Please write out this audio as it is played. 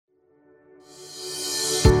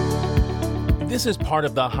This is part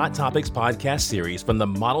of the Hot Topics podcast series from the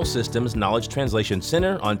Model Systems Knowledge Translation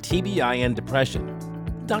Center on TBI and depression.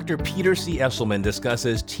 Dr. Peter C. Esselman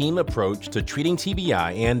discusses team approach to treating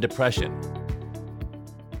TBI and depression.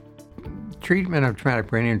 Treatment of traumatic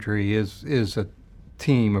brain injury is a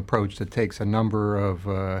team approach that takes a number of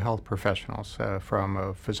health professionals, from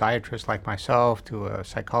a physiatrist like myself to a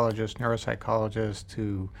psychologist, neuropsychologist,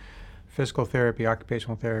 to physical therapy,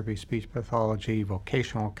 occupational therapy, speech pathology,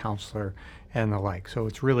 vocational counselor, and the like. So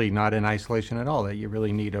it's really not in isolation at all, that you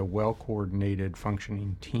really need a well-coordinated,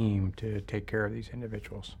 functioning team to take care of these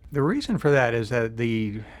individuals. The reason for that is that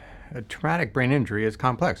the traumatic brain injury is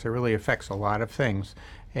complex. It really affects a lot of things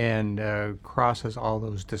and crosses all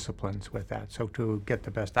those disciplines with that. So to get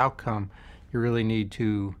the best outcome, you really need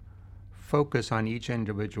to focus on each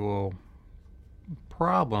individual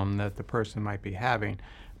problem that the person might be having,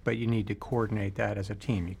 but you need to coordinate that as a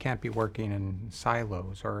team. You can't be working in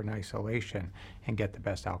silos or in isolation and get the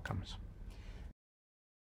best outcomes.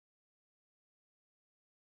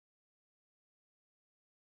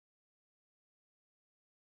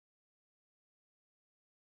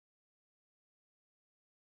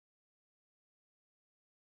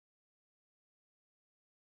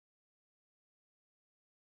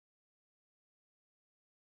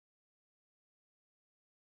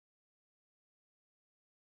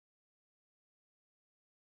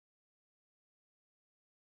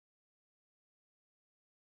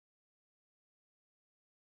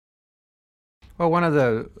 Well, one of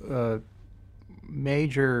the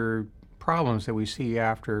major problems that we see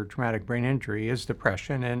after traumatic brain injury is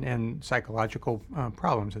depression and psychological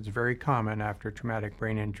problems. It's very common after traumatic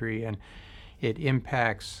brain injury, and it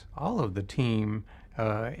impacts all of the team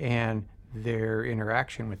and their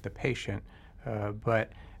interaction with the patient.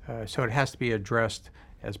 So it has to be addressed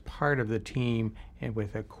as part of the team and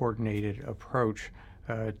with a coordinated approach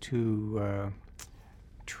to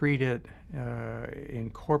treat it,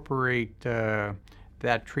 incorporate that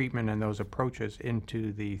treatment and those approaches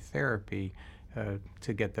into the therapy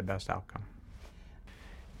to get the best outcome.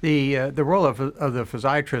 The role of the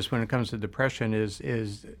physiatrist when it comes to depression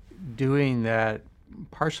is doing that,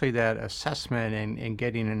 partially that assessment and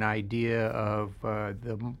getting an idea of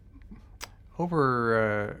the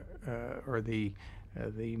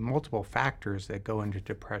multiple factors that go into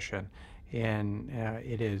depression, and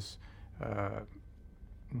it is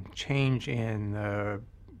change in the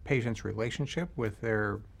patient's relationship with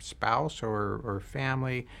their spouse or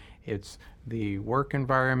family. It's the work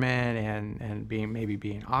environment and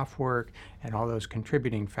being off work, and all those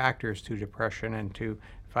contributing factors to depression, and to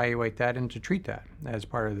evaluate that and to treat that as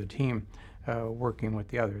part of the team working with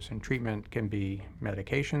the others. And treatment can be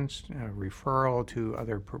medications, referral to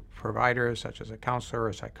other providers such as a counselor or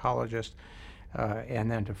a psychologist, and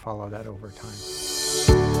then to follow that over time.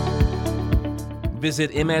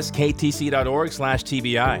 Visit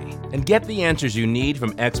msktc.org/TBI and get the answers you need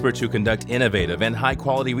from experts who conduct innovative and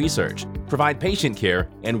high-quality research, provide patient care,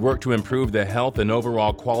 and work to improve the health and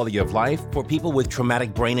overall quality of life for people with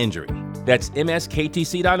traumatic brain injury. That's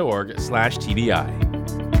msktc.org/TBI.